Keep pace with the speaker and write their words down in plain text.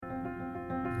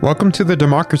Welcome to the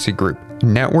Democracy Group, a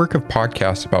network of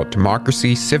podcasts about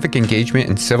democracy, civic engagement,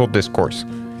 and civil discourse.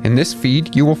 In this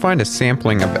feed, you will find a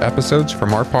sampling of episodes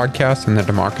from our podcast in the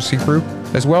Democracy Group,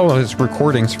 as well as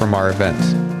recordings from our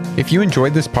events. If you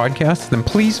enjoyed this podcast, then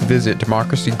please visit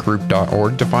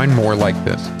democracygroup.org to find more like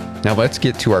this. Now let's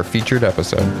get to our featured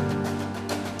episode.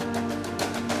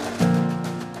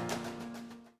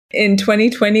 In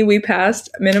 2020, we passed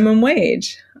minimum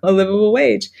wage, a livable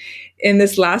wage. In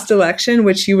this last election,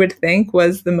 which you would think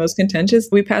was the most contentious,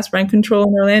 we passed rent control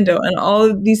in Orlando and all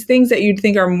of these things that you'd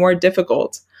think are more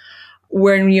difficult.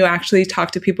 When you actually talk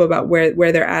to people about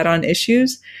where they're at on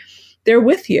issues, they're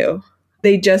with you.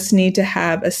 They just need to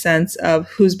have a sense of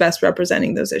who's best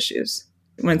representing those issues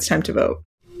when it's time to vote.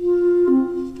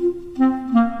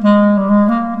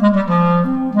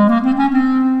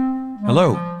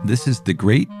 Hello, this is the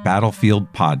Great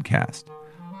Battlefield Podcast.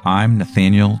 I'm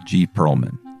Nathaniel G.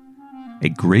 Perlman. A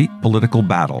great political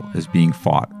battle is being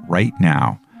fought right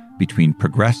now between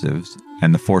progressives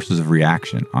and the forces of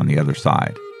reaction on the other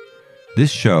side. This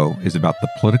show is about the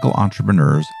political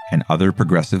entrepreneurs and other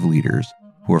progressive leaders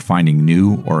who are finding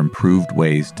new or improved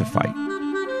ways to fight.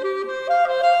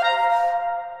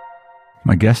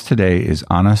 My guest today is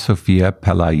Sofia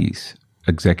Palaez,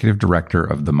 Executive Director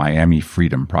of the Miami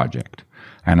Freedom Project.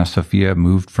 Sofia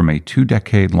moved from a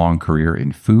 2-decade-long career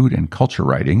in food and culture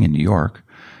writing in New York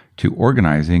to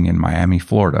organizing in Miami,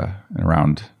 Florida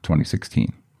around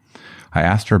 2016. I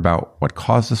asked her about what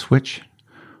caused the switch,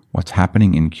 what's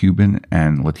happening in Cuban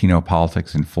and Latino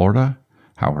politics in Florida,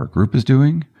 how her group is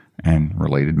doing, and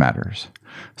related matters.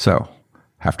 So,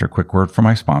 after a quick word from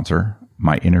my sponsor,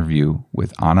 my interview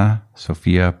with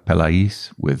Sofia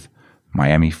Palaez with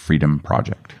Miami Freedom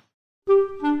Project.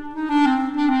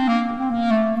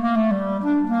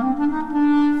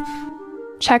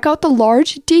 Check out the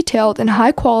large, detailed, and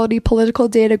high-quality political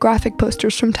data graphic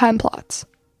posters from Time Plots.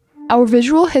 Our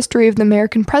visual history of the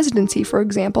American presidency, for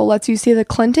example, lets you see the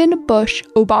Clinton, Bush,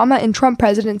 Obama, and Trump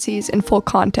presidencies in full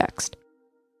context.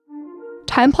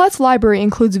 Time Plots library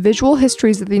includes visual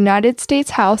histories of the United States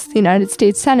House, the United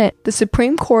States Senate, the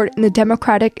Supreme Court, and the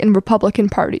Democratic and Republican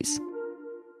parties.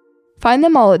 Find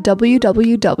them all at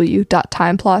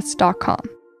www.timeplots.com.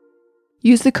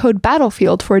 Use the code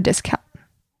BATTLEFIELD for a discount.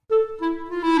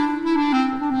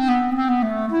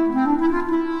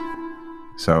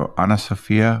 So,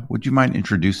 Sofia, would you mind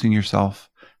introducing yourself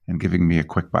and giving me a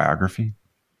quick biography?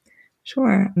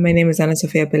 Sure. My name is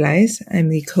Sofia Palaez. I'm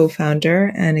the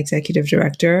co-founder and executive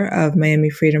director of Miami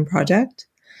Freedom Project.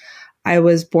 I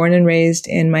was born and raised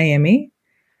in Miami.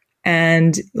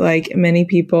 And like many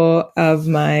people of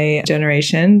my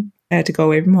generation, I had to go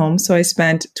away from home. So I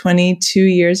spent 22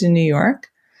 years in New York.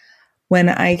 When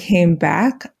I came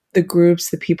back, the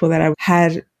people that I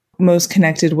had most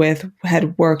connected with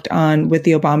had worked on with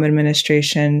the Obama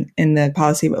administration in the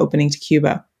policy of opening to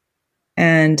Cuba.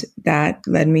 And that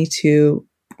led me to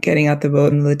getting out the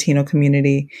vote in the Latino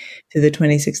community through the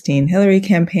 2016 Hillary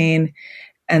campaign.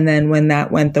 And then when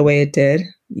that went the way it did,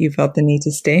 you felt the need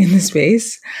to stay in the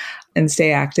space and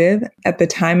stay active. At the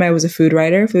time, I was a food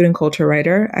and culture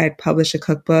writer. I had published a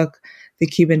cookbook, The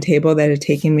Cuban Table, that had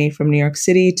taken me from New York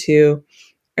City to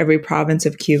every province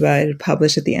of Cuba. I had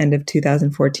published at the end of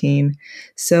 2014.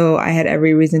 So I had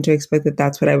every reason to expect that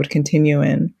that's what I would continue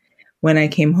in when I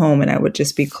came home, and I would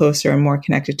just be closer and more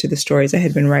connected to the stories I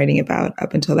had been writing about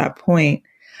up until that point.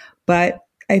 But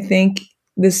I think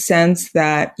the sense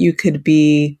that you could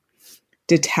be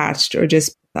detached or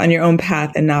just on your own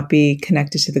path and not be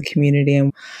connected to the community.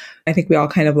 And I think we all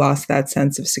kind of lost that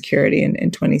sense of security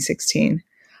in 2016.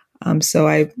 So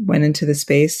I went into the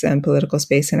space and political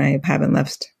space, and I haven't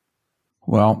left.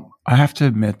 Well, I have to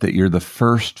admit that you're the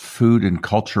first food and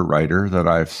culture writer that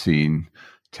I've seen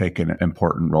take an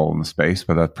important role in the space,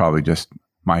 but that's probably just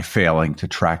my failing to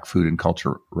track food and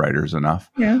culture writers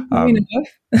enough. Yeah, enough.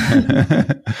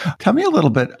 Tell me a little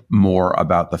bit more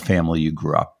about the family you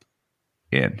grew up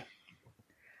in.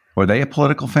 Were they a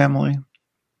political family?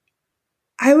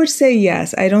 I would say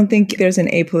yes. I don't think there's an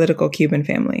apolitical Cuban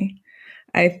family.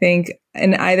 I think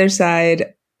on either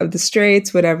side of the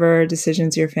straits, whatever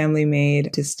decisions your family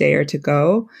made to stay or to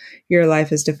go, your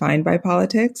life is defined by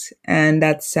politics. And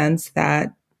that sense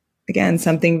that, again,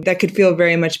 something that could feel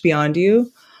very much beyond you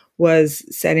was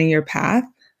setting your path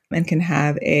and can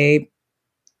have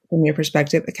from your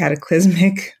perspective, a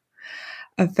cataclysmic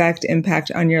impact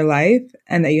on your life,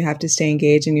 and that you have to stay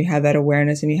engaged and you have that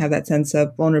awareness and you have that sense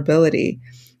of vulnerability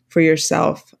for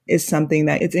yourself is something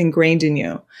that it's ingrained in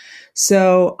you.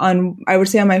 So I would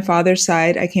say on my father's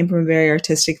side, I came from a very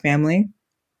artistic family.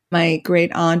 My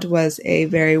great aunt was a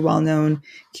very well-known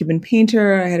Cuban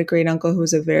painter. I had a great uncle who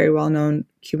was a very well-known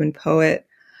Cuban poet.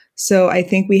 So I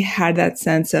think we had that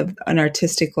sense of an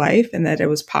artistic life and that it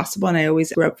was possible. And I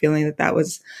always grew up feeling that that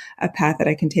was a path that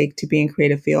I can take to be in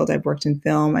creative field. I've worked in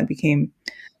film. I became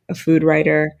a food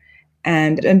writer.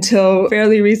 And until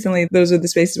fairly recently, those were the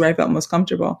spaces where I felt most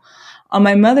comfortable. On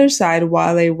my mother's side,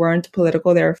 while they weren't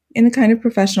political, they were in a kind of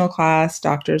professional class,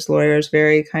 doctors, lawyers,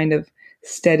 very kind of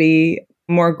steady,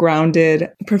 more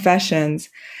grounded professions.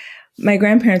 My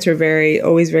grandparents were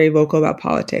always very vocal about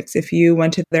politics. If you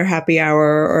went to their happy hour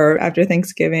or after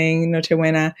Thanksgiving,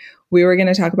 Nochebuena, we were going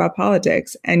to talk about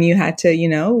politics. And you had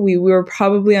to, we were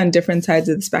probably on different sides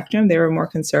of the spectrum. They were more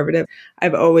conservative.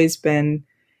 I've always been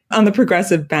on the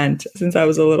progressive bent since I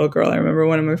was a little girl. I remember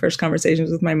one of my first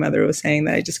conversations with my mother was saying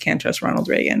that I just can't trust Ronald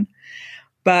Reagan.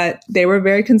 But they were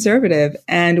very conservative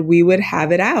and we would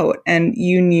have it out. And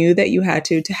you knew that you had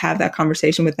to have that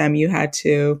conversation with them. You had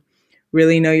to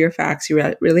really know your facts.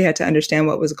 You really had to understand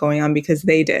what was going on because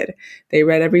they did. They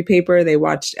read every paper. They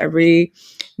watched every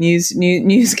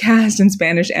newscast in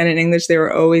Spanish and in English. They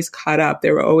were always caught up.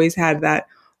 They were always had that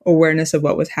awareness of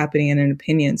what was happening and an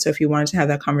opinion. So if you wanted to have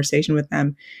that conversation with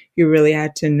them, you really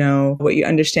had to know what you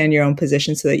understand your own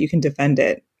position so that you can defend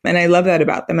it. And I love that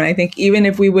about them. And I think even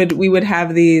if we would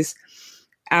have these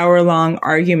hour-long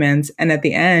arguments, and at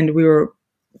the end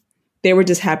they were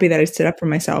just happy that I stood up for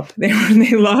myself. They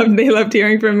loved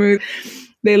hearing from me.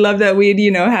 They loved that we'd,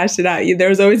 hashed it out. There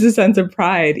was always a sense of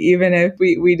pride, even if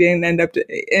we didn't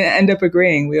end up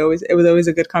agreeing. It was always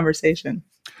a good conversation.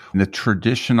 The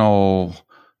traditional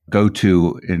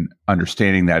go-to in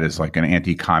understanding that is like an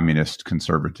anti-communist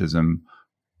conservatism,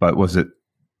 but was it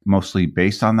mostly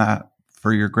based on that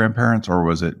for your grandparents, or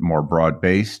was it more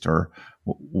broad-based, or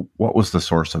what was the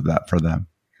source of that for them?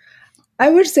 I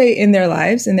would say in their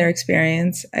lives, in their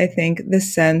experience, I think the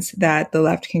sense that the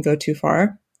left can go too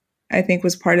far, I think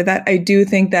was part of that. I do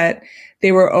think that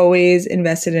they were always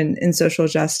invested in social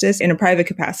justice in a private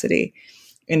capacity,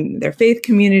 in their faith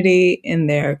community, in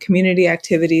their community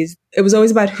activities. It was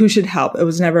always about who should help. It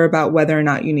was never about whether or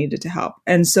not you needed to help.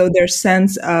 And so their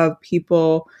sense of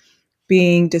people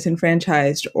being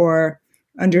disenfranchised or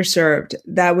underserved,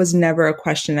 that was never a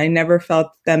question. I never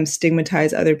felt them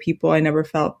stigmatize other people. I never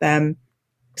felt them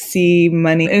see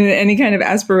money in any kind of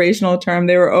aspirational term.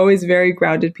 They were always very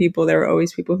grounded people. There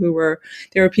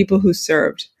were people who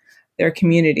served their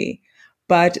community.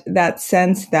 But that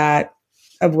sense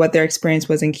of what their experience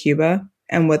was in Cuba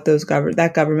and what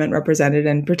that government represented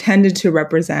and pretended to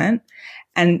represent,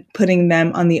 and putting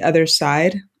them on the other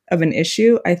side of an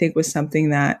issue, I think was something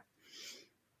that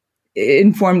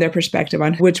informed their perspective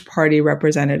on which party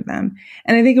represented them.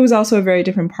 And I think it was also a very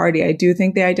different party. I do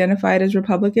think they identified as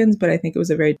Republicans, but I think it was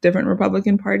a very different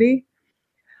Republican Party.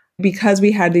 Because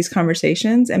we had these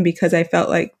conversations and because I felt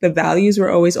like the values were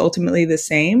always ultimately the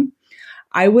same,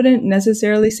 I wouldn't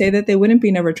necessarily say that they wouldn't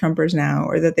be never Trumpers now,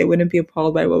 or that they wouldn't be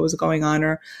appalled by what was going on.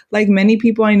 Or like many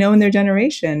people I know in their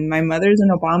generation, my mother's an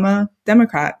Obama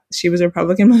Democrat. She was a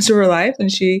Republican most of her life,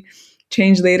 and she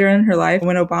changed later in her life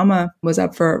when Obama was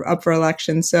up for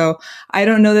election. So I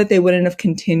don't know that they wouldn't have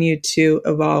continued to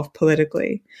evolve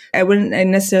politically. I wouldn't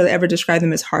necessarily ever describe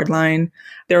them as hardline.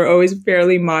 They were always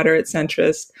fairly moderate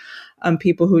centrist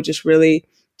people who just really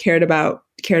cared about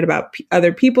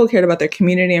other people, cared about their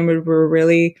community, and were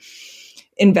really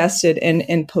invested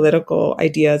in political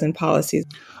ideas and policies.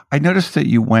 I noticed that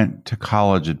you went to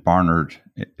college at Barnard,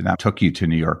 and that took you to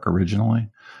New York originally.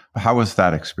 How was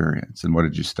that experience, and what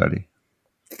did you study?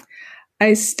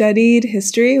 I studied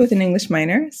history with an English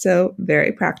minor, so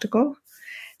very practical.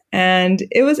 And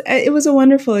it was a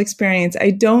wonderful experience.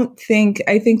 I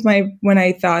think when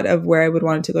I thought of where I would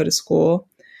want to go to school,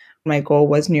 my goal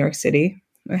was New York City.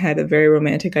 I had a very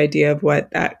romantic idea of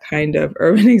what that kind of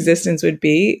urban existence would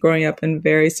be growing up in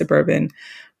very suburban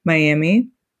Miami.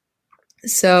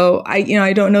 So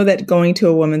I don't know that going to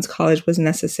a women's college was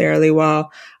necessarily,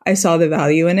 while I saw the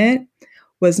value in it,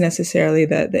 was necessarily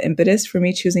the impetus for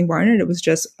me choosing Barnard. It was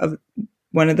just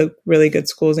one of the really good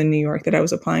schools in New York that I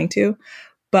was applying to.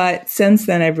 But since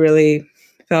then, I've really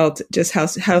felt just how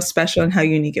special and how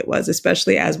unique it was,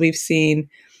 especially as we've seen,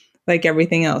 like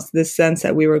everything else, this sense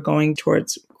that we were going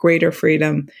towards greater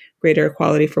freedom, greater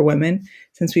equality for women.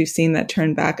 Since we've seen that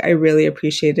turn back, I really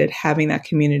appreciated having that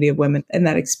community of women and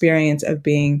that experience of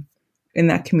being in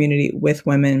that community with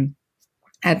women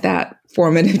at that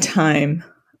formative time.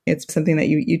 It's something that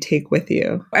you take with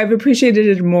you. I've appreciated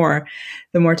it more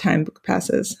the more time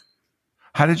passes.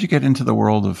 How did you get into the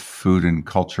world of food and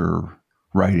culture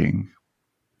writing?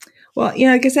 Well,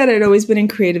 like I said, I'd always been in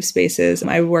creative spaces.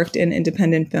 I worked in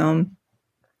independent film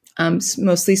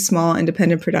mostly small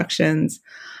independent productions,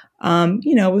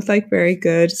 with like very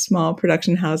good small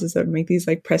production houses that would make these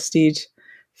like prestige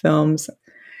films.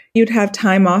 You'd have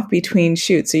time off between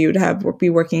shoots. So you'd be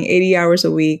working 80 hours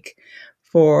a week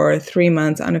for 3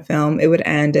 months on a film. It would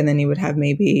end, and then you would have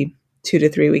maybe 2 to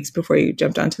 3 weeks before you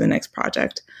jumped onto the next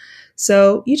project.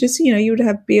 So you just, you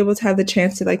would be able to have the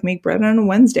chance to like make bread on a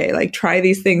Wednesday, like try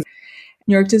these things.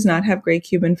 New York does not have great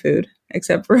Cuban food,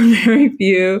 except for very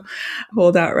few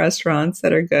holdout restaurants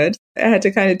that are good. I had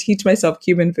to kind of teach myself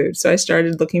Cuban food. So I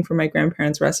started looking for my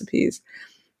grandparents' recipes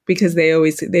because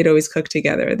they'd always cook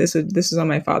together. This was on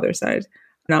my father's side,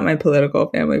 not my political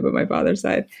family, but my father's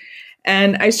side.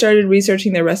 And I started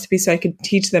researching their recipes so I could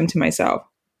teach them to myself.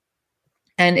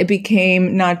 And it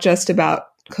became not just about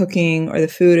cooking or the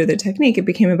food or the technique. It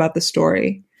became about the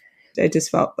story. I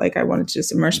just felt like I wanted to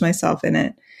just immerse myself in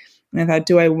it. And I thought,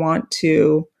 do I want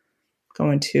to go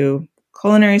into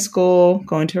culinary school,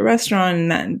 go into a restaurant,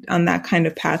 and on that kind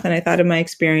of path? And I thought of my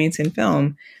experience in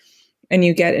film. And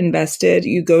you get invested.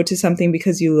 You go to something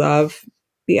because you love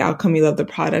the outcome, you love the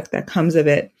product that comes of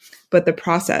it. But the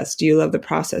process, do you love the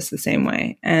process the same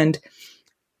way? And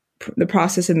the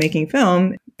process of making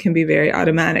film can be very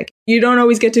automatic. You don't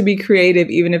always get to be creative,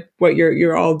 even if what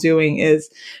you're all doing is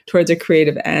towards a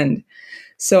creative end.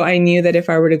 So I knew that if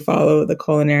I were to follow the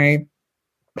culinary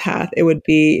path, it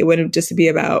wouldn't just be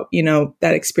about,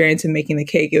 that experience of making the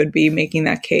cake. It would be making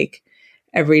that cake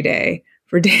every day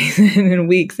for days and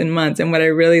weeks and months. And what I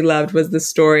really loved was the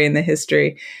story and the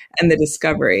history and the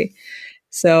discovery.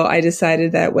 So I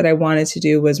decided that what I wanted to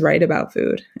do was write about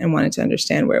food and wanted to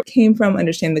understand where it came from,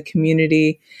 understand the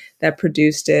community that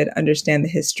produced it, understand the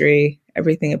history,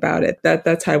 everything about it.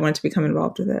 That's how I wanted to become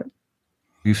involved with it.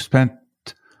 You've spent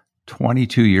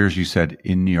 22 years, you said,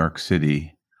 in New York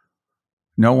City.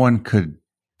 No one could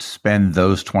spend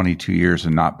those 22 years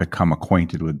and not become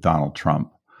acquainted with Donald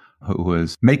Trump, who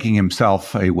was making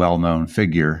himself a well-known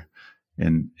figure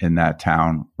in that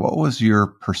town. What was your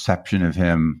perception of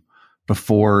him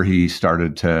before he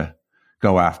started to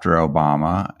go after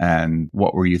Obama? And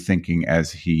what were you thinking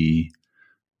as he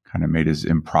kind of made his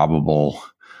improbable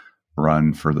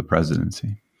run for the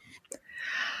presidency?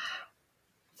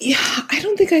 Yeah, I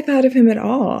don't think I thought of him at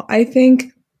all. I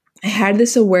think I had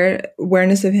this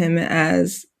awareness of him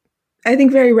as, I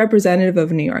think, very representative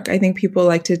of New York. I think people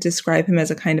like to describe him as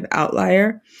a kind of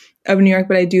outlier of New York,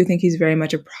 but I do think he's very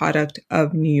much a product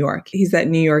of New York. He's that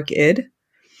New York-id,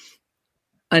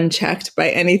 unchecked by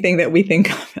anything that we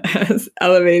think of as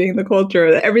elevating the culture.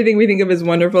 Everything we think of as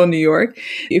wonderful in New York.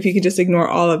 If you could just ignore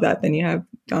all of that, then you have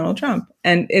Donald Trump.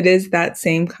 And it is that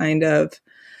same kind of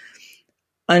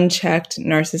unchecked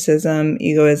narcissism,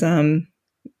 egoism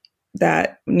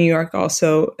that New York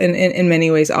also, in many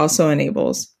ways, also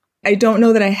enables. I don't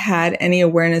know that I had any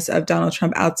awareness of Donald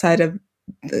Trump outside of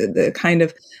the kind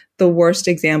of the worst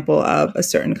example of a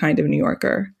certain kind of New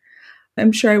Yorker.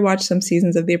 I'm sure I watched some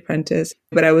seasons of The Apprentice,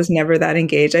 but I was never that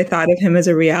engaged. I thought of him as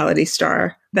a reality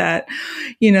star that,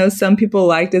 some people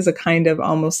liked as a kind of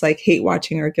almost like hate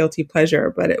watching or guilty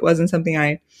pleasure, but it wasn't something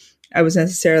I was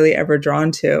necessarily ever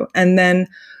drawn to. And then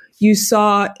you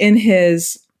saw in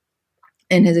his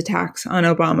attacks on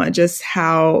Obama just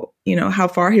how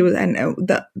far he was, and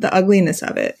the ugliness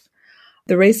of it,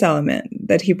 the race element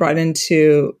that he brought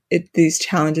into it, these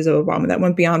challenges of Obama that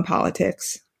went beyond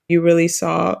politics. You really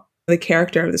saw the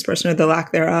character of this person, or the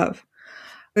lack thereof.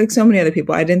 Like so many other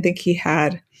people, I didn't think he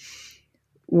had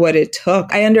what it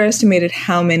took. I underestimated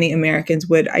how many Americans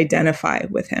would identify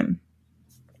with him.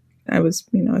 I was,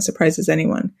 as surprised as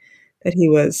anyone that he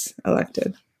was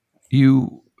elected.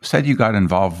 You said you got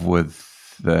involved with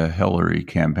the Hillary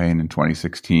campaign in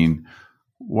 2016.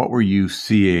 What were you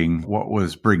seeing? What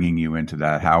was bringing you into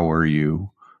that? How were you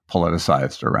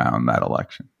politicized around that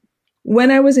election?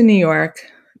 When I was in New York,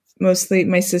 mostly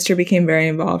my sister became very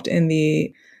involved in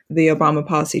the Obama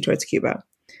policy towards Cuba.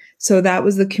 So that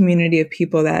was the community of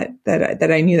people that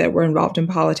I knew that were involved in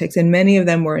politics. And many of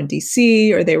them were in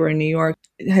DC or they were in New York,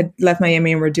 had left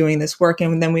Miami and were doing this work.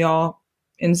 And then we all,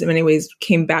 in many ways,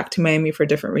 came back to Miami for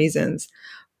different reasons.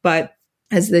 But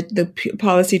as the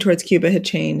policy towards Cuba had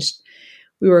changed,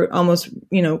 we were almost,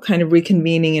 kind of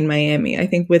reconvening in Miami, I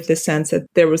think, with the sense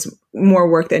that there was more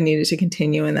work that needed to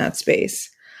continue in that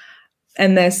space.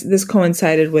 And this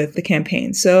coincided with the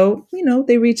campaign. So,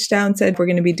 they reached out and said, we're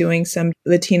going to be doing some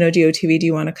Latino GOTV. Do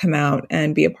you want to come out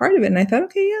and be a part of it? And I thought,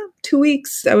 okay, yeah, 2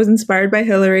 weeks. I was inspired by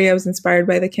Hillary. I was inspired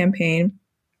by the campaign.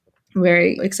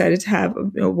 Very excited to have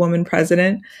a woman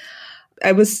president.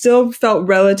 I was still felt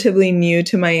relatively new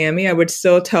to Miami. I would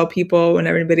still tell people when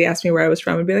everybody asked me where I was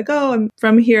from, I'd be like, oh, I'm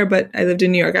from here, but I lived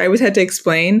in New York. I always had to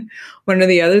explain one or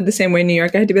the other. The same way in New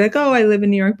York, I had to be like, oh, I live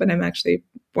in New York, but I'm actually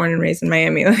born and raised in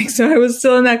Miami. So I was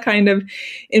still in that kind of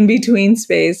in between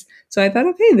space. So I thought,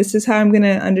 okay, this is how I'm going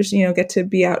to understand, get to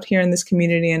be out here in this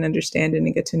community and understand it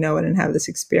and get to know it and have this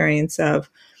experience of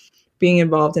being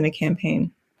involved in a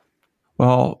campaign.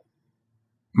 Well,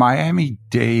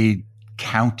 Miami-Dade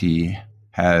County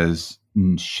has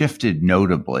shifted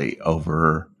notably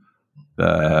over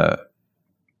the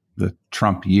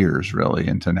Trump years, really,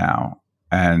 into now,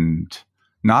 and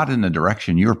not in the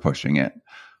direction you're pushing it.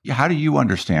 How do you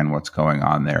understand what's going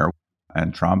on there?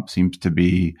 And Trump seems to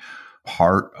be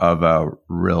part of a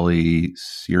really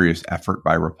serious effort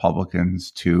by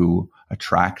Republicans to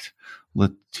attract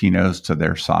Latinos to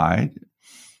their side.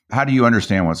 How do you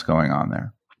understand what's going on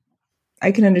there?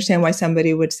 I can understand why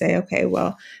somebody would say, okay,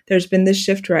 well, there's been this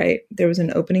shift, right? There was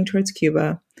an opening towards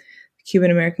Cuba. The Cuban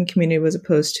American community was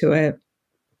opposed to it.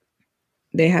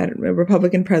 They had a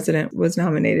Republican president was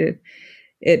nominated.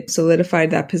 It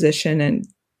solidified that position and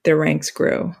their ranks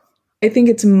grew. I think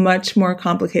it's much more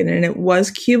complicated, and it was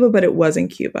Cuba, but it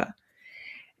wasn't Cuba.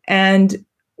 And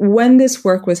when this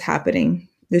work was happening,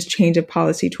 this change of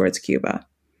policy towards Cuba,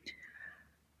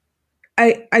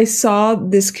 I saw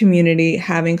this community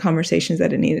having conversations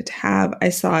that it needed to have. I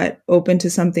saw it open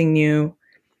to something new.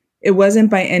 It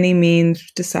wasn't by any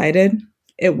means decided.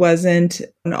 It wasn't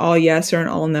an all yes or an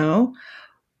all no.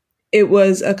 It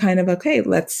was a kind of, okay,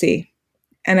 let's see.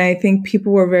 And I think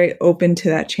people were very open to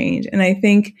that change. And I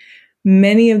think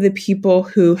many of the people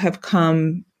who have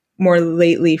come more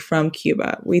lately from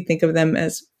Cuba, we think of them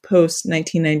as post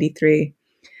 1993.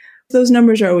 Those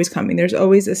numbers are always coming. There's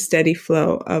always a steady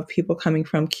flow of people coming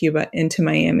from Cuba into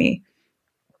Miami.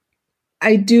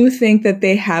 I do think that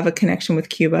they have a connection with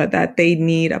Cuba, that they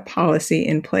need a policy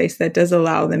in place that does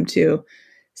allow them to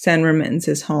send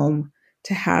remittances home,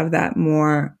 to have that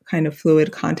more kind of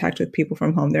fluid contact with people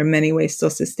from home. There are many ways still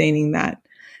sustaining that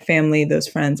family, those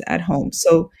friends at home.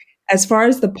 So as far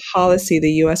as the policy,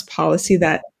 the U.S. policy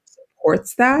that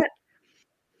supports that,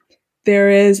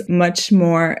 there is much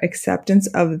more acceptance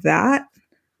of that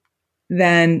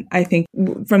than I think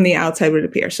from the outside would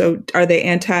appear. So are they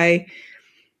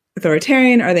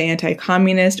anti-authoritarian? Are they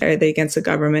anti-communist? Are they against the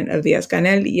government of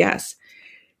Díaz-Canel? Yes.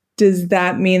 Does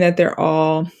that mean that they're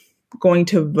all going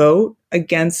to vote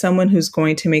against someone who's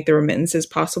going to make the remittances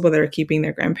possible that are keeping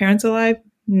their grandparents alive?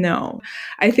 No.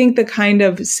 I think the kind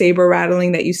of saber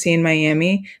rattling that you see in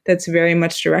Miami that's very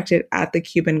much directed at the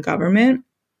Cuban government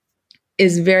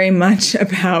is very much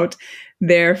about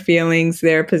their feelings,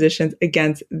 their positions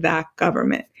against that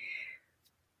government.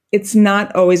 It's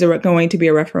not always going to be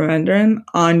a referendum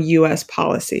on U.S.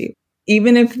 policy.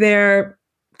 Even if they're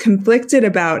conflicted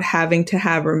about having to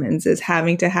have remittances,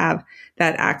 having to have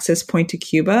that access point to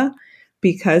Cuba,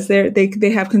 because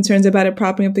they have concerns about it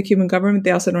propping up the Cuban government,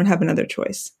 they also don't have another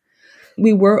choice.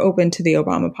 We were open to the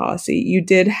Obama policy. You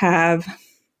did have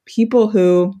people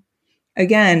who,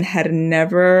 again, had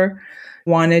never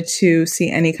wanted to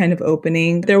see any kind of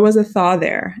opening. There was a thaw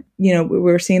there. We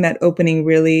were seeing that opening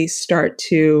really start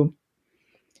to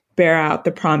bear out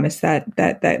the promise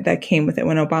that came with it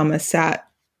when Obama sat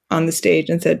on the stage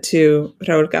and said to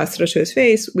Raul Castro to his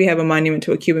face, we have a monument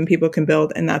to what Cuban people can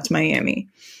build, and that's Miami.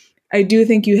 I do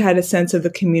think you had a sense of the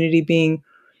community being,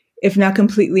 if not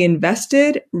completely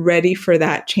invested, ready for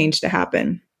that change to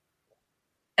happen.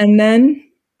 And then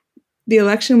the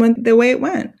election went the way it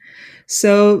went.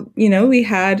 So, we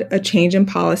had a change in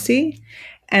policy.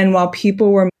 And while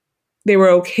people were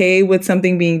okay with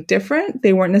something being different,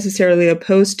 they weren't necessarily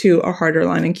opposed to a harder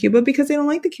line in Cuba because they don't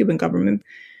like the Cuban government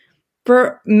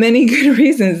for many good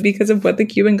reasons, because of what the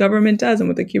Cuban government does and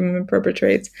what the Cuban government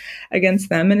perpetrates against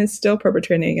them and is still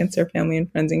perpetrating against their family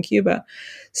and friends in Cuba.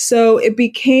 So it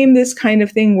became this kind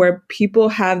of thing where people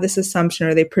have this assumption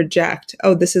or they project,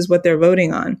 oh, this is what they're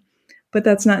voting on. But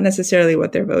that's not necessarily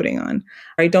what they're voting on.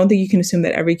 I don't think you can assume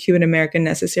that every Cuban American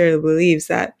necessarily believes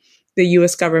that the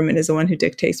U.S. government is the one who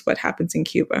dictates what happens in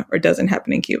Cuba or doesn't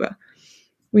happen in Cuba.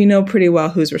 We know pretty well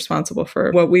who's responsible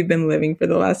for what we've been living for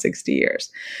the last 60 years.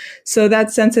 So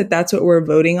that sense that that's what we're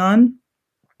voting on,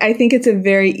 I think it's a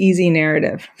very easy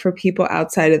narrative for people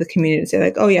outside of the community to say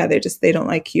like, oh yeah, they don't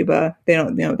like Cuba. They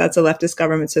don't, that's a leftist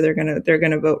government, so they're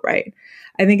going to vote right.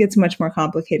 I think it's much more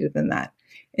complicated than that.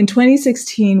 In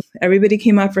 2016, everybody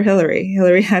came out for Hillary.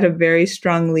 Hillary had a very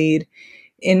strong lead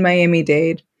in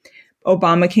Miami-Dade.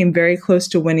 Obama came very close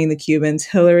to winning the Cubans.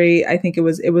 Hillary, I think it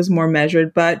was more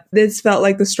measured, but this felt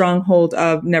like the stronghold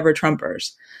of never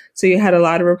Trumpers. So you had a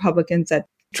lot of Republicans that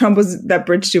Trump was that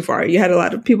bridge too far. You had a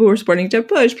lot of people who were supporting Jeb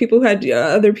Bush, people who had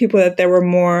other people that were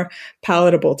more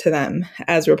palatable to them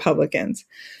as Republicans.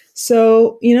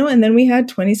 So, and then we had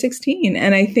 2016.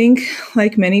 And I think,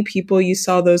 like many people, you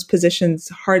saw those positions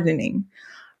hardening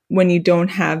when you don't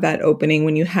have that opening,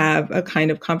 when you have a kind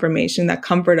of confirmation, that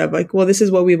comfort of like, well, this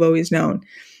is what we've always known.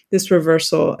 This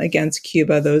reversal against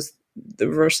Cuba, the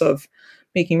reversal of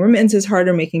making remittances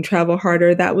harder, making travel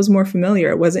harder, that was more familiar.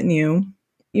 It wasn't new.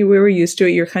 We were used to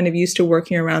it. You're kind of used to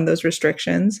working around those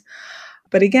restrictions.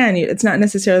 But again, it's not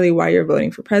necessarily why you're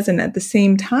voting for president. At the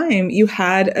same time, you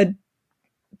had a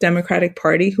Democratic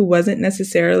Party who wasn't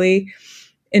necessarily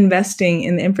investing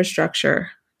in the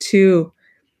infrastructure to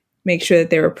make sure that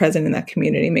they were present in that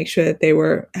community, make sure that they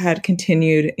had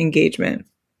continued engagement.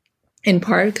 In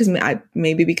part because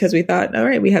maybe because we thought, all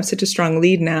right, we have such a strong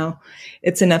lead now,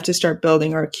 it's enough to start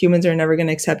building, or Cubans are never going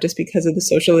to accept us because of the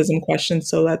socialism question,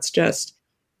 so let's just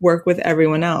work with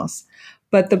everyone else.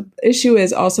 But the issue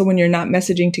is also when you're not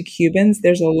messaging to Cubans,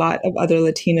 there's a lot of other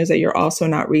Latinos that you're also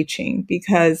not reaching,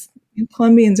 because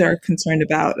Colombians are concerned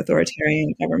about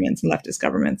authoritarian governments and leftist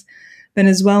governments.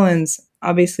 Venezuelans,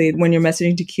 obviously, when you're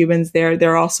messaging to Cubans,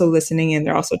 they're also listening in.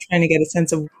 They're also trying to get a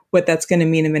sense of what that's going to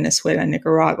mean in Venezuela and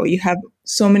Nicaragua. You have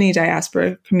so many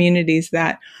diaspora communities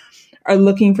that are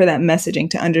looking for that messaging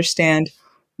to understand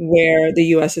where the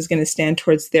U.S. is going to stand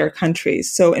towards their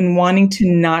countries. So in wanting to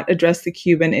not address the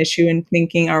Cuban issue and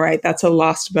thinking, all right, that's a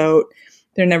lost vote,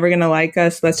 they're never going to like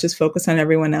us, let's just focus on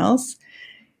everyone else,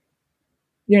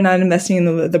 you're not investing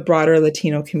in the broader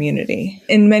Latino community.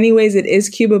 In many ways, it is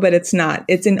Cuba, but it's not.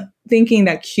 It's in thinking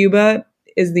that Cuba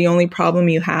is the only problem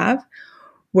you have,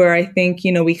 where I think,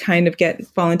 we kind of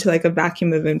fall into like a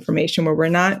vacuum of information where we're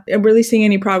not really seeing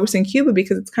any progress in Cuba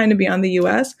because it's kind of beyond the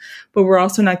US, but we're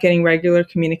also not getting regular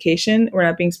communication. We're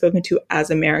not being spoken to as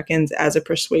Americans as a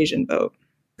persuasion vote.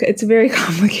 It's very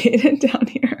complicated down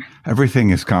here.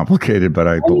 Everything is complicated, but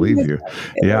I believe you.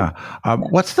 Yeah.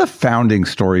 What's the founding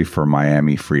story for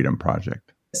Miami Freedom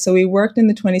Project? So we worked in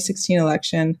the 2016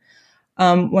 election.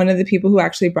 One of the people who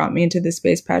actually brought me into this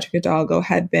space, Patrick Hidalgo,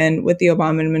 had been with the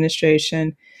Obama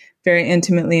administration, very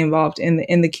intimately involved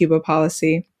in the Cuba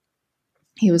policy.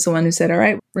 He was the one who said, all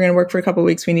right, we're going to work for a couple of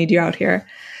weeks. We need you out here.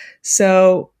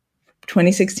 So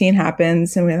 2016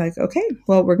 happens and we're like, okay,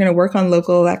 well, we're going to work on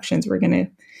local elections. We're going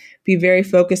to be very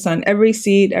focused on every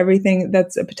seat, everything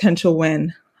that's a potential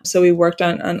win. So we worked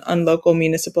on local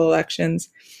municipal elections.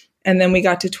 And then we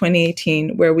got to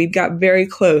 2018, where we got very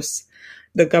close.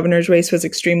 The governor's race was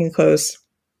extremely close.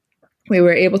 We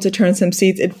were able to turn some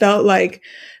seats. It felt like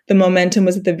the momentum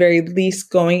was at the very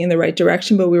least going in the right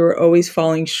direction, but we were always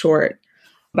falling short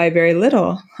by very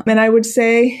little. And I would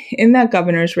say in that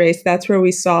governor's race, that's where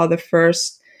we saw the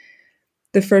first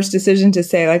decision to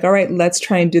say, like, all right, let's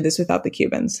try and do this without the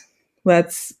Cubans.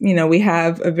 We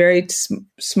have a very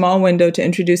small window to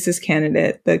introduce this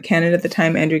candidate. The candidate at the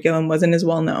time, Andrew Gillum, wasn't as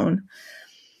well known.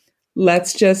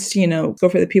 Let's just, go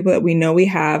for the people that we know we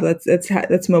have.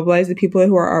 Let's mobilize the people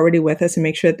who are already with us and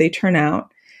make sure that they turn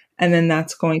out. And then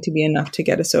that's going to be enough to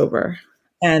get us over.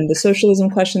 And the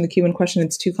socialism question, the Cuban question,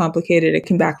 it's too complicated. It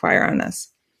can backfire on us.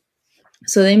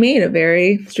 So they made a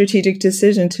very strategic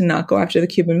decision to not go after the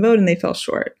Cuban vote, and they fell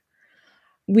short.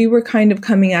 We were kind of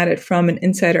coming at it from an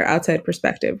inside or outside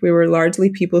perspective. We were largely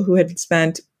people who had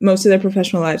spent most of their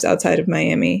professional lives outside of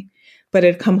Miami, but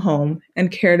had come home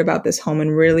and cared about this home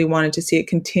and really wanted to see it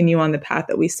continue on the path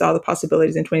that we saw the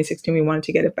possibilities in 2016. We wanted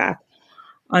to get it back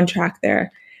on track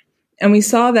there. And we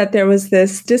saw that there was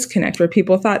this disconnect where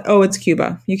people thought, oh, it's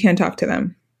Cuba. You can't talk to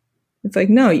them. It's like,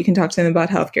 no, you can talk to them about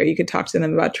healthcare. You can talk to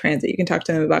them about transit. You can talk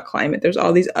to them about climate. There's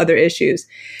all these other issues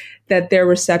that they're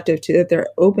receptive to, that they're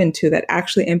open to, that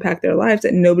actually impact their lives,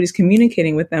 that nobody's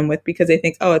communicating with them with because they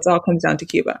think, oh, it all comes down to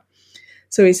Cuba.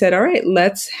 So we said, all right,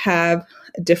 let's have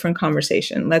a different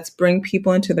conversation. Let's bring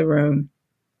people into the room,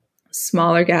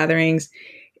 smaller gatherings,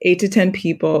 8 to 10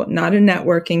 people, not a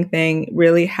networking thing,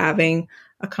 really having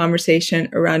a conversation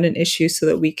around an issue so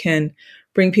that we can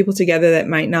bring people together that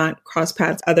might not cross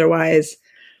paths otherwise,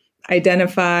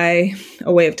 identify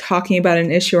a way of talking about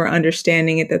an issue or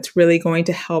understanding it that's really going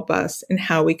to help us in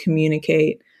how we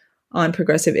communicate on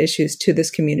progressive issues to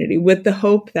this community, with the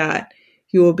hope that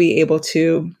you will be able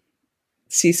to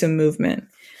see some movement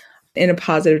in a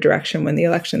positive direction when the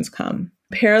elections come.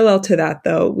 Parallel to that,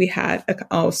 though, we had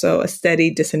also a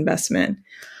steady disinvestment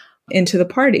into the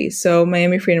party. So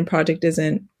Miami Freedom Project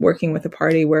isn't working with a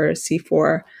party. We're a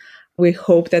C4. We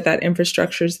hope that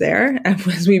infrastructure is there. And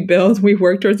as we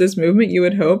work towards this movement, you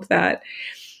would hope that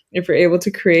If you're able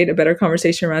to create a better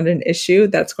conversation around an issue,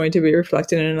 that's going to be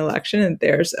reflected in an election. And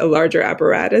there's a larger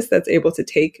apparatus that's able to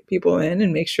take people in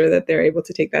and make sure that they're able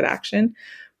to take that action.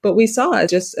 But we saw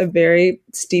just a very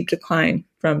steep decline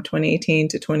from 2018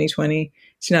 to 2020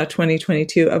 to now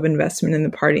 2022 of investment in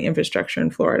the party infrastructure in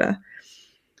Florida.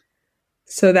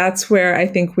 So that's where I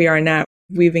think we are now.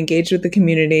 We've engaged with the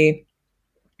community.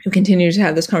 We continue to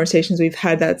have those conversations. We've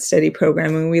had that steady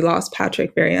program, and we lost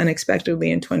Patrick very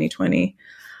unexpectedly in 2020.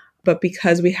 But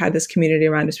because we had this community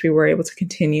around us, we were able to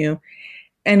continue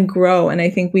and grow. And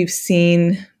I think we've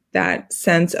seen that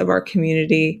sense of our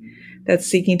community that's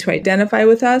seeking to identify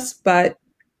with us, but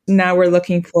now we're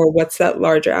looking for what's that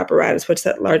larger apparatus, what's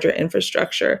that larger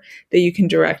infrastructure that you can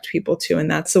direct people to. And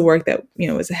that's the work that,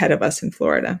 is ahead of us in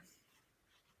Florida.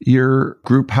 Your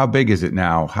group, how big is it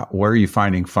now? Where are you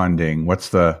finding funding? What's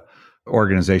the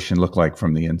organization look like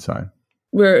from the inside?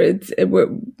 We're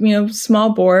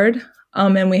small board,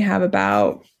 and we have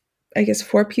about,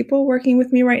 4 people working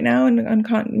with me right now, and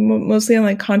mostly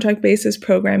on contract basis,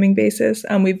 programming basis.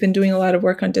 We've been doing a lot of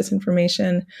work on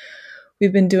disinformation.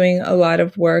 We've been doing a lot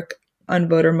of work on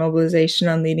voter mobilization,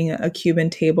 on leading a Cuban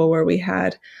table where we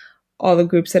had all the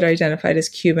groups that are identified as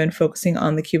Cuban, focusing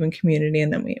on the Cuban community.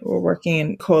 And then we were working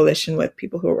in coalition with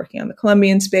people who are working on the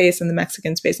Colombian space and the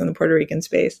Mexican space and the Puerto Rican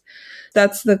space.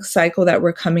 That's the cycle that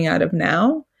we're coming out of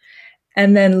now.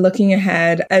 And then looking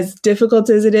ahead, as difficult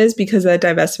as it is, because that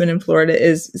divestment in Florida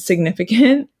is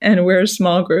significant and we're a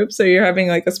small group, so you're having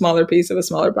a smaller piece of a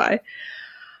smaller pie.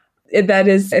 That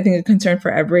is, I think, a concern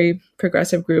for every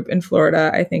progressive group in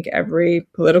Florida. I think every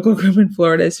political group in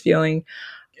Florida is feeling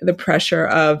the pressure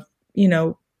of,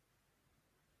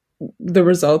 the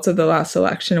results of the last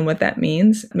election and what that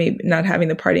means. Maybe not having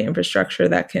the party infrastructure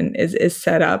that is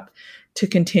set up to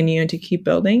continue and to keep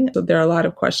building. So there are a lot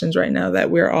of questions right now that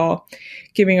we're all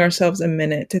giving ourselves a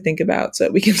minute to think about so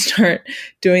that we can start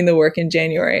doing the work in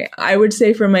January. I would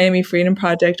say for Miami Freedom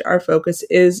Project, our focus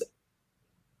is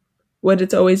what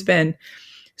it's always been,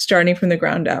 starting from the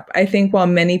ground up. I think while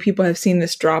many people have seen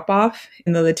this drop off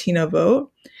in the Latino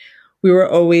vote, we were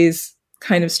always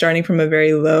kind of starting from a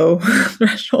very low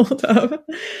threshold of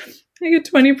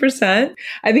 20%.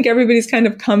 I think everybody's kind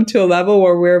of come to a level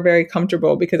where we're very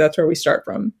comfortable because that's where we start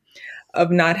from, of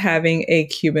not having a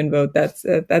Cuban vote that's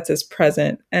as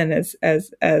present and as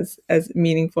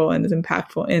meaningful and as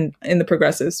impactful in the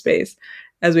progressive space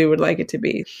as we would like it to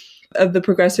be. Of the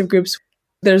progressive groups,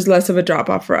 there's less of a drop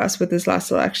off for us with this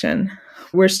last election.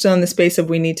 We're still in the space of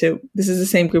this is the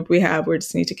same group we have. We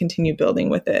just need to continue building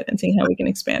with it and seeing how we can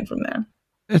expand from there.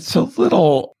 It's a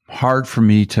little hard for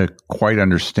me to quite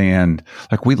understand.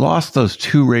 We lost those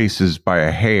 2 races by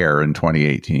a hair in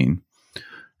 2018,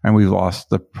 and we lost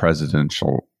the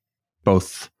presidential.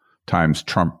 Both times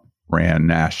Trump ran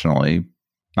nationally,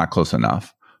 not close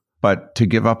enough. But to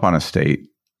give up on a state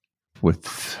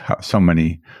with so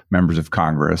many members of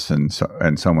Congress and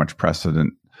so much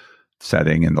precedent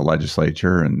setting in the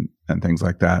legislature and things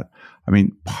like that. I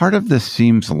mean, part of this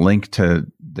seems linked to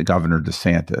the Governor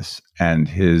DeSantis and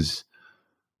his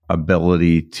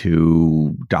ability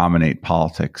to dominate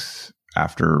politics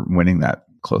after winning that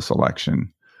close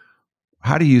election.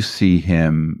 How do you see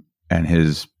him and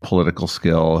his political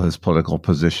skill, his political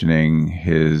positioning,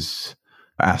 his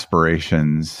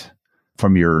aspirations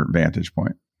from your vantage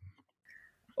point?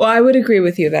 Well, I would agree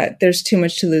with you that there's too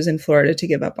much to lose in Florida to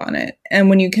give up on it. And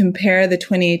when you compare the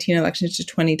 2018 elections to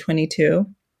 2022,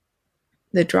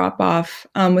 the drop off,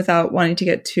 without wanting to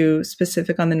get too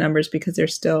specific on the numbers because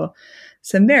there's still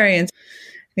some variance,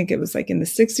 I think it was in the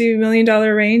 $60 million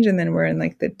range, and then we're in the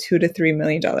 $2 to $3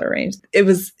 million range. It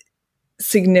was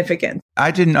significant.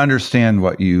 I didn't understand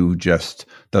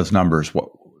those numbers. What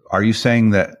are you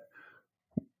saying, that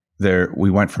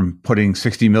we went from putting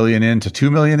 60 million in to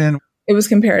 2 million in? It was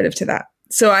comparative to that.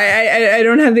 So I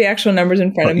don't have the actual numbers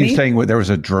in front of me. You're saying there was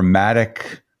a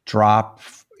dramatic drop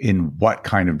in what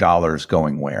kind of dollars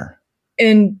going where?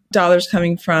 In dollars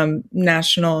coming from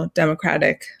national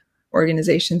Democratic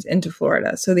organizations into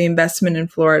Florida. So the investment in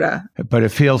Florida. But it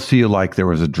feels to you like there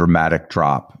was a dramatic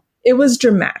drop. It was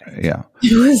dramatic. Yeah.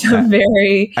 It was a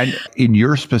very... And in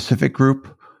your specific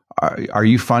group, are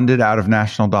you funded out of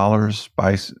national dollars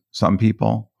by some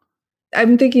people?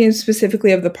 I'm thinking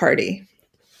specifically of the party,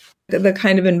 the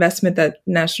kind of investment that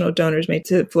national donors made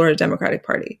to the Florida Democratic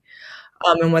Party,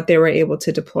 and what they were able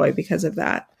to deploy because of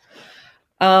that.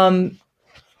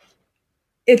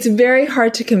 It's very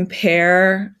hard to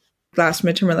compare last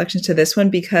midterm elections to this one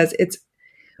because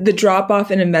the drop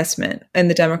off in investment in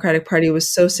the Democratic Party was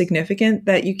so significant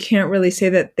that you can't really say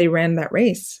that they ran that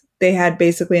race. They had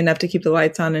basically enough to keep the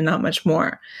lights on and not much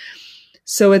more.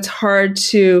 So it's hard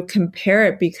to compare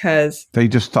it because they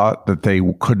just thought that they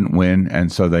couldn't win. And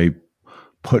so they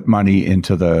put money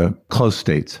into the close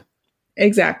states.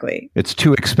 Exactly. It's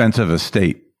too expensive a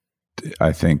state,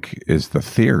 I think, is the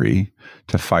theory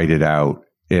to fight it out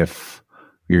if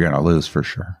you're going to lose for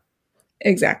sure.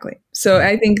 Exactly. So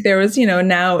I think there was,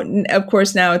 now, of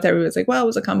course, now it's everyone's like, well, it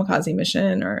was a kamikaze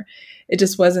mission, or it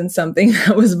just wasn't something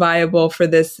that was viable for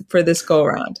this go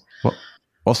around.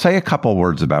 Well, say a couple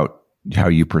words about how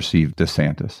you perceive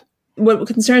DeSantis. What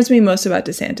concerns me most about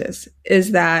DeSantis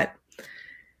is that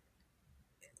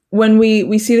when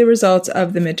we see the results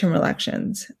of the midterm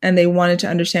elections and they wanted to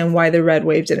understand why the red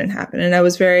wave didn't happen. And I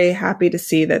was very happy to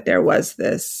see that there was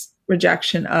this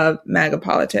rejection of MAGA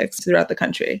politics throughout the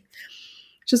country,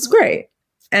 which is great.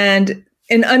 And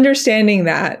in understanding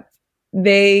that,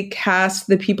 they cast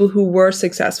the people who were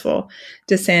successful,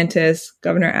 DeSantis,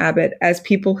 Governor Abbott, as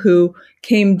people who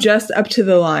came just up to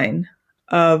the line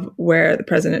of where the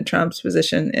President Trump's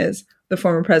position is, the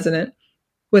former president,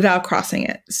 without crossing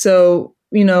it. So,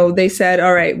 they said,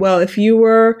 all right, well, if you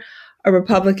were a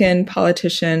Republican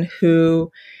politician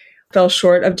who fell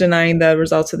short of denying the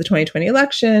results of the 2020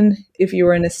 election, if you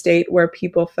were in a state where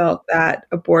people felt that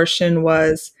abortion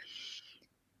was,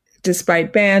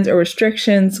 despite bans or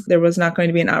restrictions, there was not going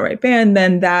to be an outright ban,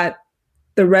 then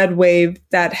the red wave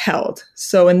that held.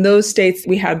 So in those states,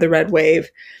 we had the red wave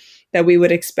that we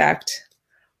would expect,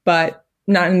 but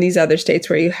not in these other states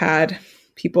where you had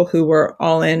people who were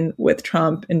all in with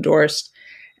Trump, endorsed,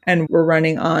 and were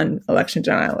running on election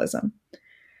denialism.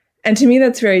 And to me,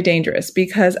 that's very dangerous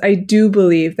because I do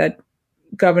believe that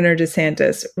Governor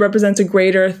DeSantis represents a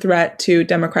greater threat to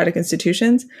democratic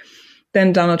institutions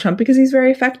than Donald Trump because he's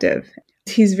very effective.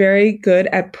 He's very good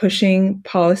at pushing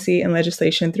policy and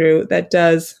legislation through that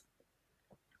does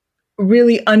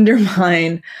really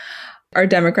undermine our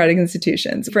democratic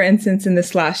institutions. For instance, in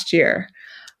this last year,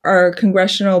 our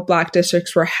congressional Black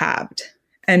districts were halved.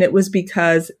 And it was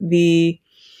because the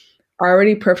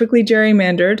already perfectly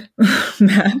gerrymandered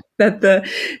map that the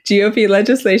GOP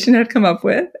legislation had come up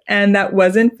with, and that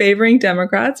wasn't favoring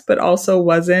Democrats, but also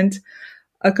wasn't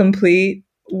a complete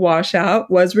washout,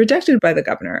 was rejected by the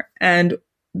governor. And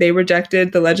they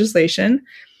rejected the legislation.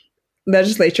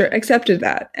 Legislature accepted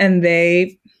that, and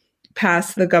they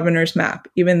passed the governor's map,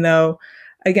 even though,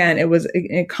 again, it was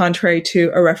contrary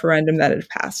to a referendum that had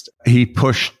passed. He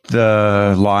pushed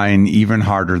the line even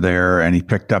harder there, and he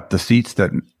picked up the seats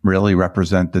that really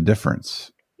represent the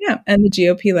difference. Yeah, and the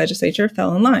GOP legislature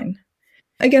fell in line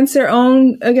against their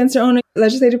own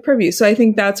legislative purview. So I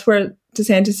think that's where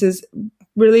DeSantis is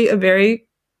really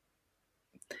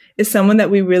is someone that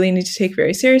we really need to take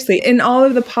very seriously in all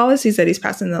of the policies that he's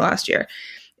passed in the last year,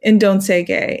 in Don't Say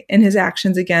Gay, in his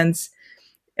actions against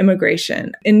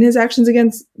immigration, in his actions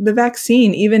against the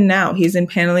vaccine. Even now, he's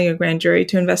impaneling a grand jury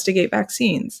to investigate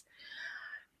vaccines.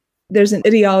 There's an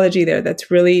ideology there that's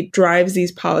really drives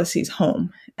these policies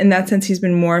home. In that sense, he's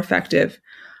been more effective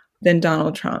than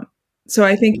Donald Trump. So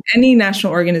I think any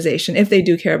national organization, if they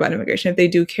do care about immigration, if they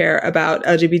do care about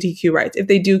LGBTQ rights, if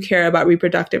they do care about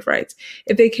reproductive rights,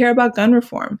 if they care about gun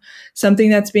reform, something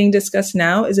that's being discussed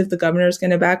now is if the governor is going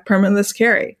to back permitless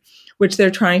carry, which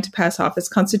they're trying to pass off as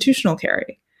constitutional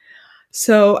carry.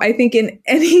 So I think in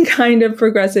any kind of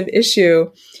progressive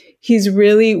issue, he's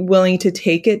really willing to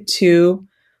take it to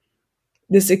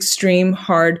this extreme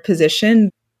hard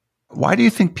position. Why do you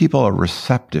think people are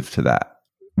receptive to that?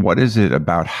 What is it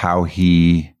about how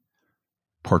he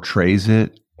portrays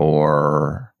it?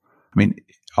 Or, I mean,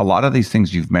 a lot of these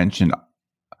things you've mentioned,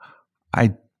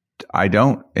 I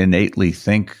don't innately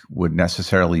think would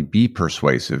necessarily be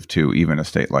persuasive to even a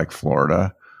state like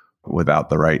Florida without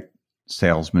the right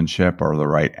salesmanship or the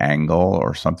right angle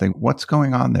or something. What's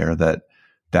going on there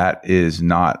that is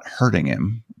not hurting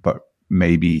him, but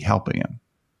maybe helping him?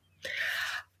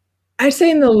 I'd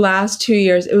say in the last 2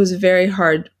 years, it was very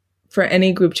hard for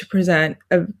any group to present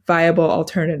a viable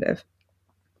alternative.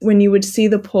 When you would see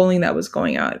the polling that was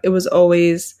going out, it was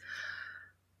always,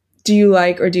 do you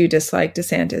like or do you dislike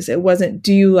DeSantis? It wasn't,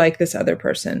 do you like this other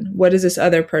person? What is this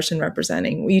other person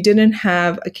representing? You didn't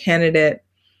have a candidate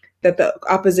that the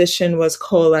opposition was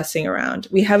coalescing around.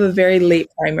 We have a very late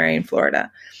primary in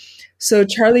Florida. So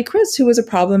Charlie Crist, who was a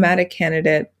problematic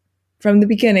candidate from the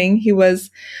beginning, he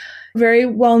was very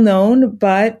well known,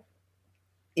 but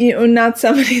not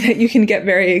somebody that you can get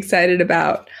very excited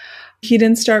about. He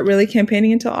didn't start really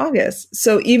campaigning until August.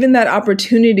 So even that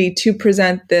opportunity to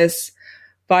present this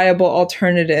viable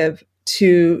alternative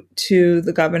to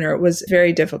the governor was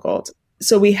very difficult.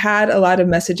 So we had a lot of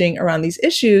messaging around these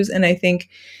issues. And I think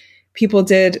people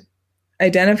did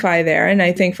identify there. And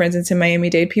I think, for instance, in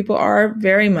Miami-Dade, people are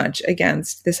very much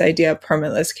against this idea of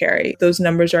permitless carry. Those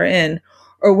numbers are in.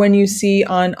 Or when you see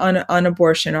on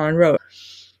abortion or on Roe,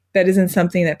 that isn't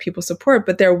something that people support,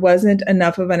 but there wasn't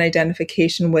enough of an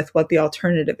identification with what the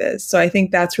alternative is. So I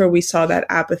think that's where we saw that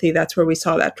apathy. That's where we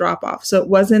saw that drop off. So it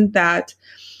wasn't that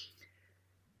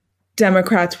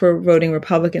Democrats were voting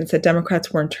Republicans, that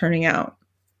Democrats weren't turning out.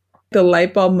 The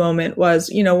light bulb moment was,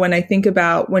 when I think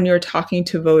about when you're talking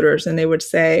to voters and they would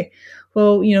say,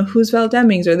 well, who's Val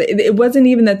Demings? Or it wasn't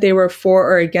even that they were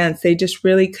for or against. They just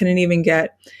really couldn't even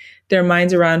get their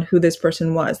minds around who this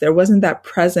person was. There wasn't that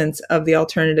presence of the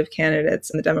alternative candidates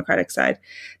on the Democratic side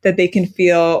that they can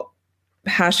feel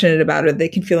passionate about or they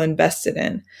can feel invested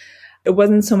in. It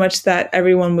wasn't so much that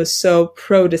everyone was so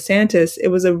pro DeSantis. It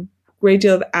was a great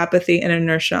deal of apathy and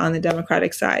inertia on the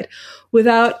Democratic side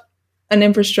without an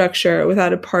infrastructure,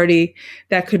 without a party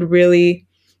that could really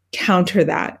counter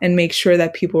that and make sure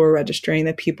that people were registering,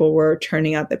 that people were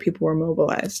turning out, that people were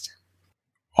mobilized.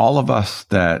 All of us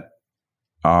that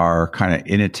are kind of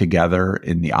in it together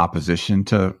in the opposition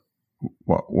to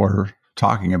what we're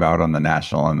talking about on the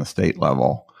national and the state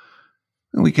level,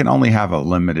 we can only have a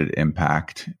limited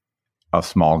impact. A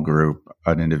small group,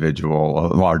 an individual,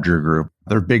 a larger group.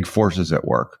 There are big forces at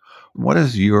work. What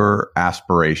is your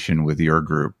aspiration with your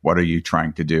group? What are you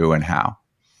trying to do and how?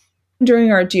 During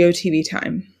our GOTV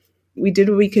time, we did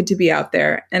what we could to be out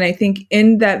there. And I think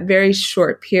in that very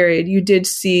short period,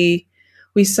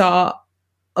 we saw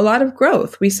a lot of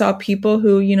growth. We saw people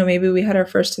who, maybe we had our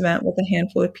first event with a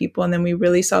handful of people, and then we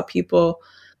really saw people,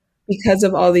 because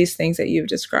of all these things that you've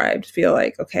described, feel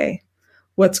like, okay,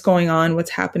 what's going on? What's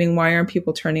happening? Why aren't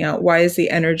people turning out? Why is the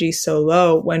energy so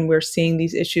low when we're seeing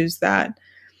these issues that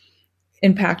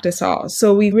impact us all?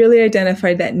 So we really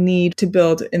identified that need to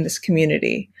build in this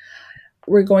community.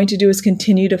 What we're going to do is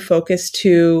continue to focus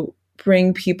to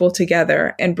bring people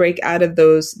together and break out of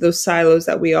those silos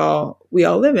that we all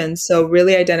live in. So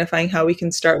really identifying how we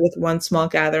can start with one small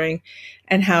gathering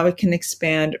and how it can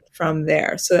expand from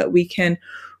there so that we can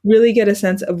really get a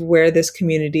sense of where this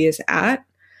community is at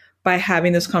by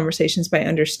having those conversations, by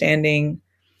understanding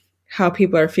how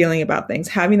people are feeling about things,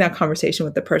 having that conversation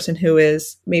with the person who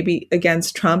is maybe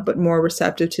against Trump, but more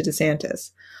receptive to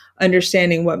DeSantis,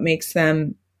 understanding what makes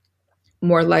them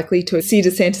more likely to see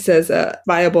DeSantis as a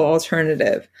viable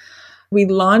alternative. We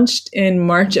launched in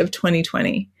March of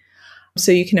 2020.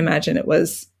 So you can imagine it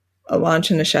was a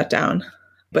launch and a shutdown.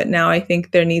 But now I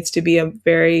think there needs to be a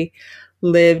very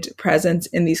lived presence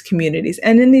in these communities,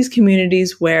 and in these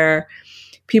communities where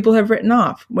people have written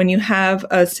off. When you have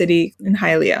a city in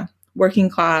Hialeah, working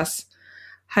class,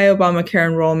 high Obamacare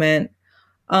enrollment,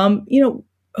 how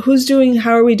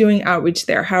are we doing outreach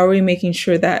there? How are we making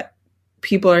sure that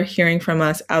people are hearing from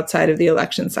us outside of the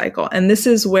election cycle? And this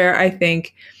is where I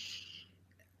think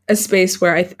a space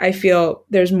where I feel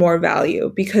there's more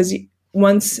value, because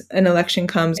once an election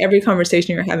comes, every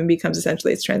conversation you're having becomes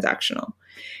essentially it's transactional.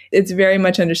 It's very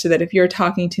much understood that if you're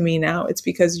talking to me now, it's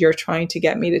because you're trying to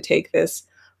get me to take this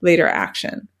later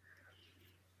action.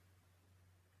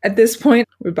 At this point,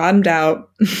 we're bottomed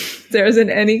out. There isn't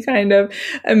any kind of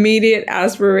immediate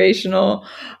aspirational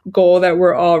goal that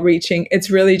we're all reaching.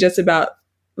 It's really just about,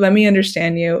 let me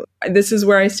understand you. This is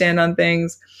where I stand on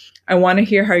things. I want to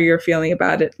hear how you're feeling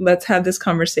about it. Let's have this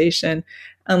conversation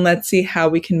and let's see how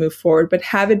we can move forward. But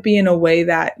have it be in a way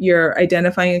that you're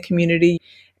identifying a community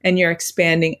and you're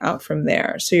expanding out from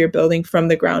there. So you're building from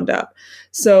the ground up.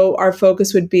 So our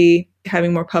focus would be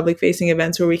having more public facing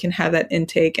events where we can have that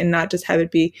intake and not just have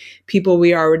it be people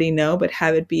we already know, but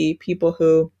have it be people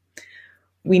who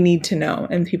we need to know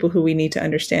and people who we need to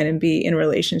understand and be in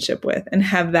relationship with, and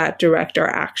have that direct our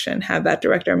action, have that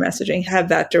direct our messaging, have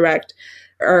that direct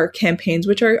our campaigns,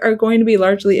 which are going to be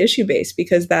largely issue based,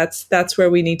 because that's where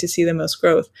we need to see the most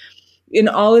growth. In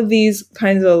all of these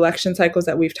kinds of election cycles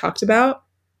that we've talked about,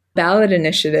 ballot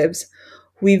initiatives,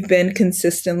 we've been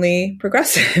consistently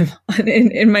progressive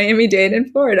in Miami-Dade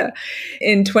and Florida.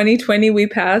 In 2020, we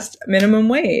passed minimum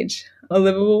wage, a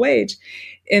livable wage.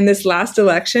 In this last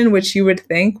election, which you would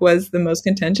think was the most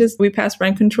contentious, we passed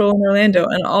rent control in Orlando,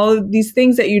 and all of these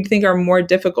things that you'd think are more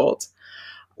difficult.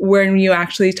 When you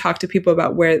actually talk to people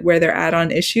about where they're at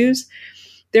on issues,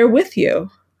 they're with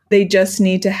you. They just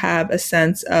need to have a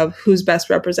sense of who's best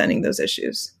representing those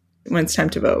issues when it's time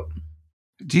to vote.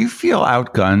 Do you feel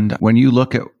outgunned when you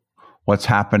look at what's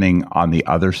happening on the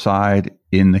other side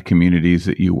in the communities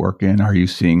that you work in? Are you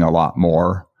seeing a lot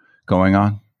more going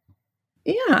on?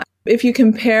 Yeah. If you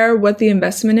compare what the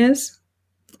investment is,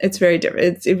 it's very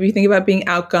different. If you think about being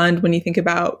outgunned, when you think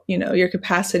about, your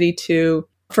capacity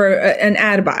for an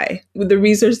ad buy, with the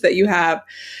resource that you have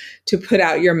to put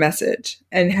out your message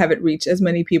and have it reach as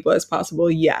many people as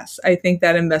possible. Yes, I think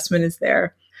that investment is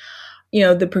there.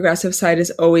 The progressive side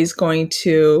is always going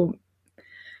to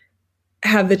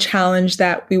have the challenge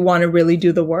that we want to really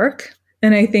do the work.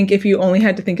 And I think if you only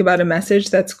had to think about a message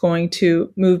that's going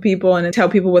to move people and tell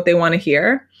people what they want to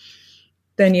hear,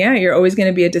 then yeah, you're always going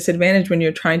to be at disadvantage when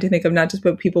you're trying to think of not just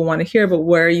what people want to hear, but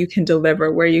where you can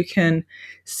deliver, where you can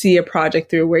see a project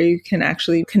through, where you can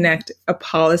actually connect a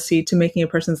policy to making a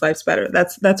person's lives better.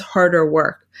 That's harder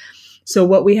work. So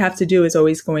what we have to do is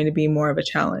always going to be more of a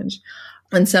challenge.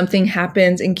 When something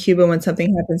happens in Cuba, when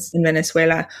something happens in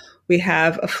Venezuela, we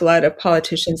have a flood of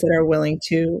politicians that are willing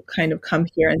to kind of come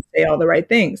here and say all the right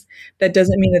things. That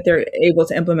doesn't mean that they're able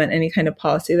to implement any kind of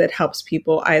policy that helps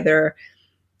people either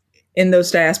in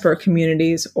those diaspora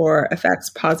communities or affects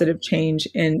positive change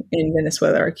in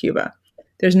Venezuela or Cuba.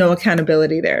 There's no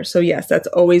accountability there. So yes, that's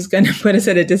always going to put us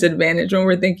at a disadvantage when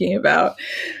we're thinking about,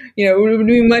 it would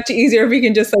be much easier if we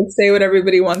can just say what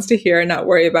everybody wants to hear and not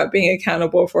worry about being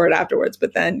accountable for it afterwards.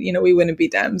 But then, we wouldn't be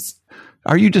Dems.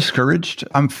 Are you discouraged?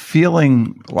 I'm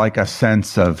feeling like a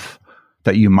sense of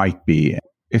that you might be.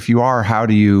 If you are, how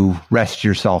do you wrest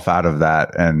yourself out of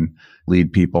that and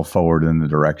lead people forward in the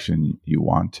direction you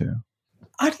want to?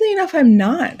 Oddly enough, I'm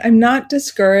not. I'm not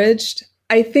discouraged.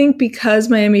 I think because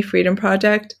Miami Freedom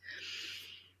Project,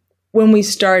 when we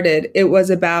started, it was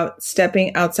about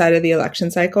stepping outside of the election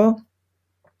cycle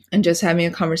and just having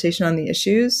a conversation on the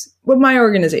issues. What my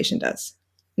organization does,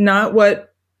 not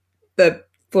what the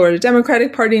Florida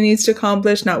Democratic Party needs to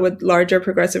accomplish, not what larger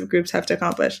progressive groups have to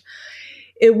accomplish.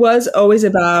 It was always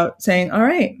about saying, all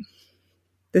right,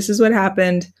 this is what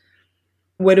happened.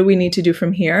 What do we need to do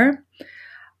from here?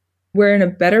 We're in a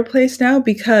better place now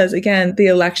because, again, the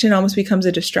election almost becomes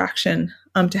a distraction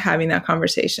to having that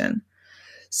conversation.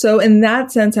 So in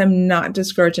that sense, I'm not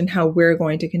discouraged in how we're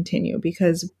going to continue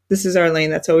because this is our lane.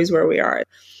 That's always where we are.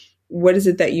 What is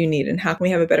it that you need and how can we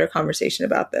have a better conversation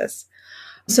about this?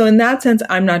 So in that sense,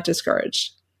 I'm not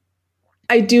discouraged.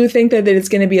 I do think that it's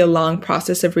going to be a long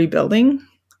process of rebuilding.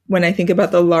 When I think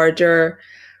about the larger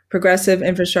progressive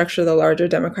infrastructure, the larger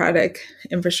democratic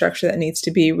infrastructure that needs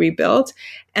to be rebuilt.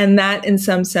 And that in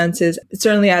some senses,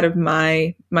 certainly out of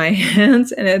my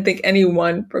hands. And I think any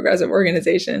one progressive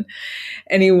organization,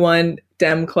 any one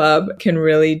Dem club can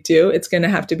really do. It's going to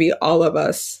have to be all of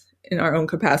us in our own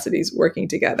capacities working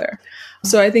together.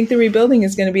 So I think the rebuilding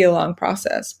is going to be a long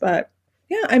process, but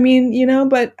yeah, I mean, you don't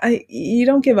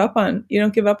give up on anyone. You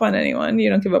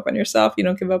don't give up on yourself. You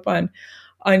don't give up on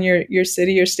your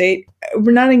city, your state.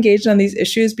 We're not engaged on these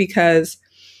issues because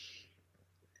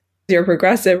you're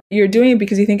progressive. You're doing it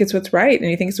because you think it's what's right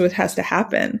and you think it's what has to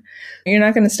happen. You're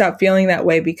not going to stop feeling that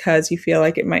way because you feel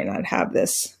like it might not have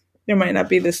this. There might not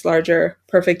be this larger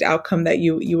perfect outcome that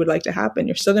you would like to happen.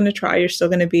 You're still going to try. You're still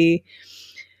going to be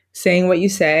saying what you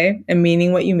say and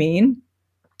meaning what you mean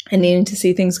and needing to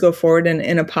see things go forward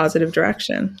in a positive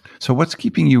direction. So what's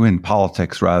keeping you in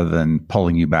politics rather than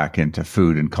pulling you back into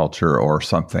food and culture or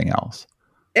something else?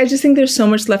 I just think there's so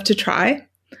much left to try.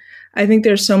 I think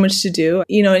there's so much to do,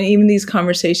 and even these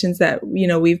conversations that,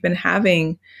 we've been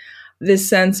having, this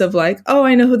sense of oh,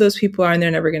 I know who those people are and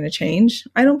they're never going to change.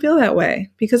 I don't feel that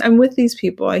way because I'm with these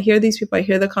people. I hear these people. I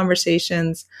hear the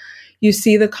conversations. You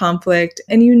see the conflict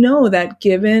and that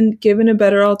given a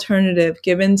better alternative,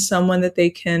 given someone that they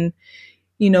can,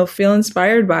 feel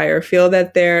inspired by or feel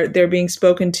that they're being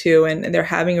spoken to and they're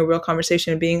having a real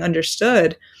conversation and being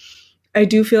understood, I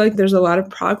do feel like there's a lot of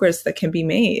progress that can be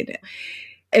made.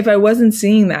 If I wasn't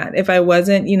seeing that, if I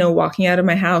wasn't, walking out of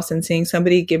my house and seeing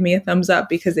somebody give me a thumbs up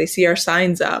because they see our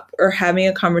signs up or having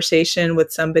a conversation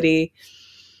with somebody,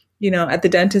 at the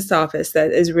dentist's office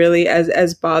that is really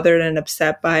as bothered and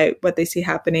upset by what they see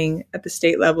happening at the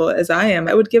state level as I am,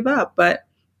 I would give up. But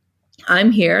I'm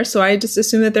here. So I just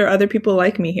assume that there are other people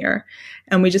like me here.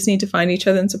 And we just need to find each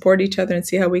other and support each other and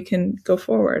see how we can go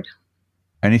forward.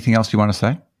 Anything else you want to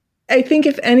say? I think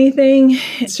if anything,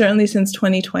 certainly since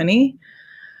 2020,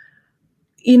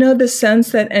 the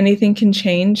sense that anything can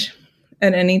change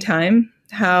at any time,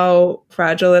 how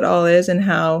fragile it all is and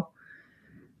how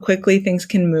quickly things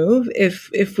can move.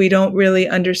 If we don't really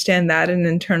understand that and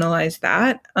internalize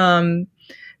that,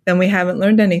 then we haven't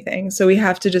learned anything. So we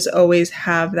have to just always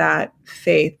have that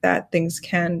faith that things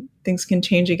can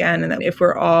change again. And that if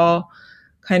we're all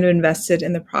kind of invested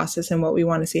in the process and what we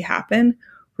want to see happen,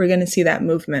 we're going to see that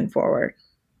movement forward.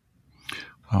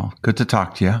 Well, good to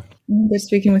talk to you. Good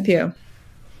speaking with you.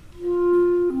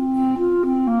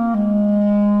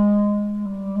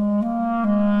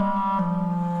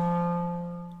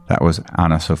 That was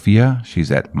Ana Sofia.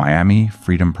 She's at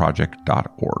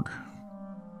miamifreedomproject.org.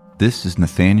 This is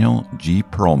Nathaniel G.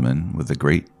 Perlman with the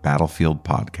Great Battlefield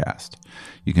Podcast.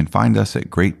 You can find us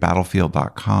at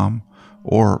greatbattlefield.com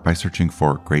or by searching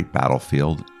for Great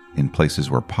Battlefield in places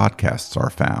where podcasts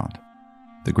are found.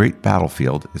 The Great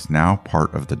Battlefield is now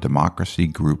part of the Democracy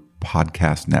Group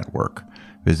podcast network.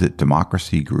 Visit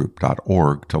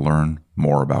democracygroup.org to learn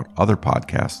more about other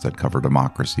podcasts that cover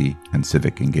democracy and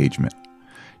civic engagement.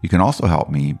 You can also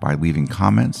help me by leaving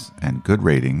comments and good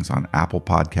ratings on Apple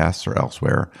Podcasts or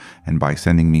elsewhere, and by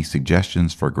sending me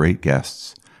suggestions for great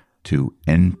guests to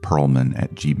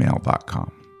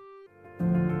nperlman@gmail.com.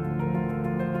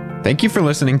 Thank you for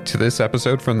listening to this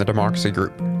episode from the Democracy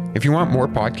Group. If you want more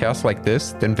podcasts like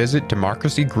this, then visit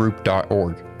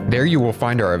democracygroup.org. There you will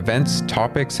find our events,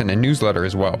 topics, and a newsletter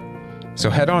as well. So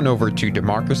head on over to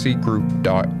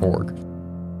democracygroup.org.